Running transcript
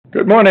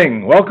Good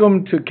morning.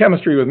 Welcome to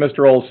Chemistry with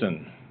Mr.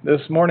 Olson.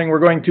 This morning we're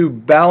going to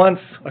balance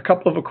a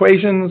couple of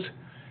equations,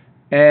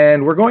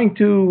 and we're going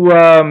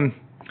to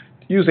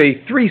use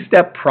a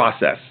three-step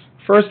process.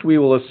 First, we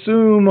will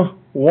assume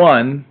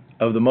one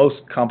of the most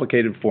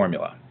complicated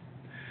formula.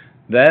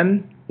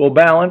 Then we'll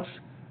balance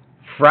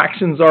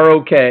fractions are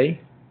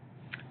okay,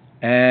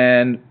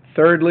 and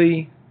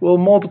thirdly, we'll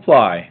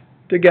multiply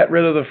to get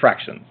rid of the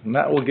fractions, and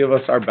that will give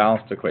us our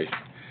balanced equation.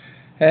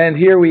 And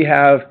here we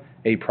have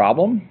a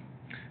problem.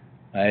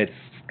 It's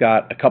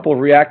got a couple of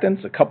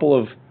reactants, a couple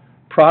of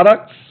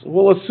products.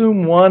 We'll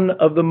assume one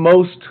of the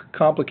most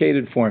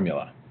complicated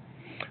formula.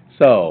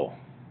 So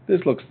this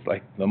looks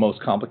like the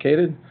most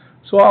complicated,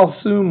 so I'll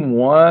assume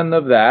one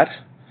of that.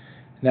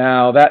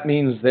 Now that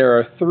means there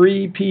are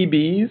three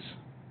PBs,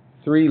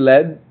 three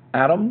lead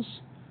atoms.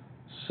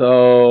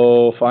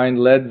 So find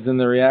leads in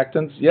the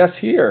reactants. Yes,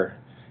 here.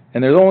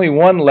 And there's only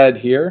one lead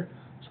here,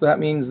 so that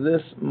means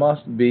this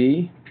must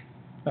be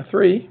a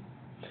 3.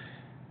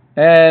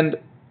 And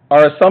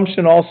our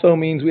assumption also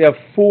means we have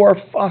 4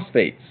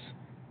 phosphates,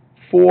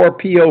 4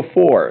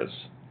 PO4s.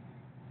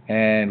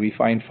 And we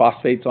find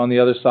phosphates on the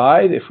other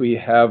side. If we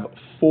have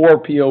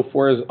 4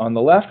 PO4s on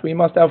the left, we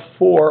must have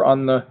 4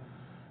 on the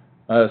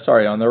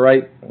on the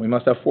right. We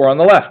must have 4 on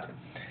the left.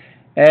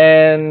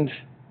 And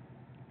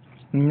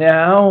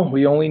now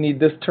we only need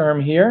this term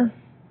here.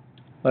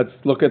 Let's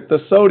look at the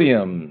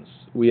sodiums.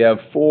 We have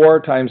 4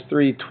 times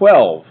 3,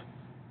 12.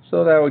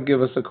 So that would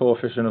give us a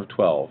coefficient of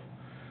 12.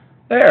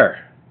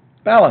 There.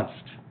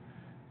 Balanced.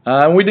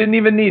 We didn't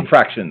even need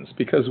fractions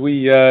because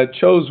we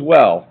chose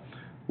well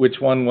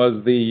which one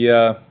was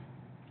the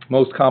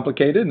most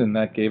complicated, and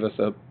that gave us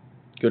a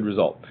good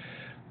result.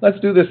 Let's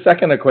do the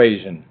second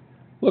equation.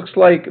 Looks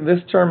like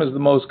this term is the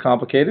most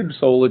complicated,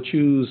 so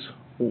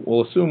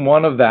we'll assume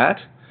one of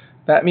that.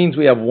 That means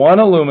we have one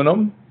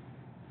aluminum,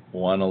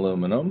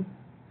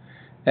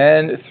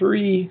 and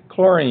 3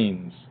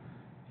 chlorines.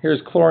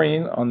 Here's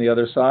chlorine on the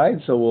other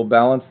side, so we'll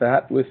balance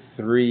that with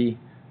 3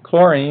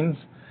 chlorines.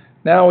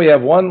 Now we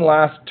have one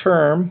last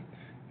term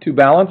to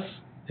balance.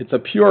 It's a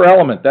pure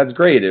element. That's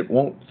great. It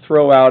won't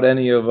throw off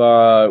any of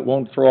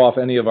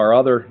our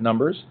other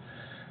numbers.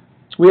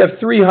 We have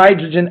 3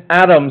 hydrogen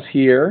atoms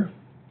here.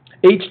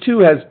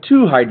 H2 has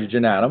 2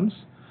 hydrogen atoms,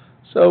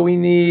 so we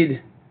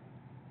need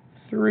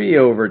 3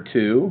 over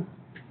 2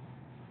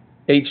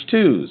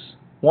 H2s.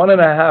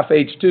 1.5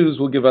 H2s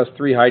will give us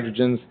 3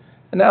 hydrogens,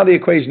 and now the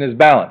equation is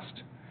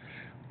balanced.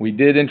 We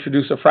did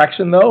introduce a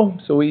fraction though,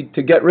 so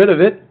to get rid of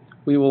it,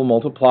 we will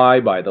multiply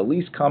by the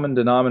least common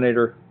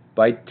denominator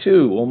by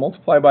 2. We'll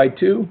multiply by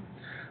 2.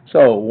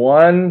 So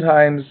 1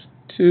 times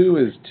 2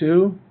 is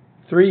 2.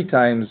 3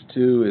 times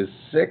 2 is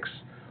 6.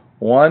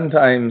 1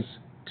 times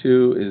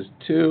 2 is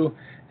 2.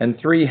 And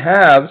 3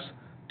 halves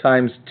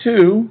times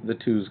 2, the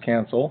 2's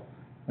cancel,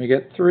 we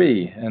get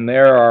 3. And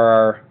there are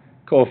our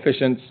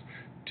coefficients,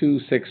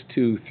 2, 6,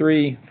 2,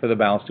 3 for the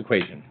balanced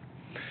equation.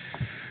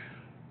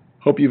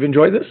 Hope you've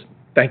enjoyed this.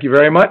 Thank you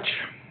very much.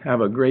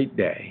 Have a great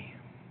day.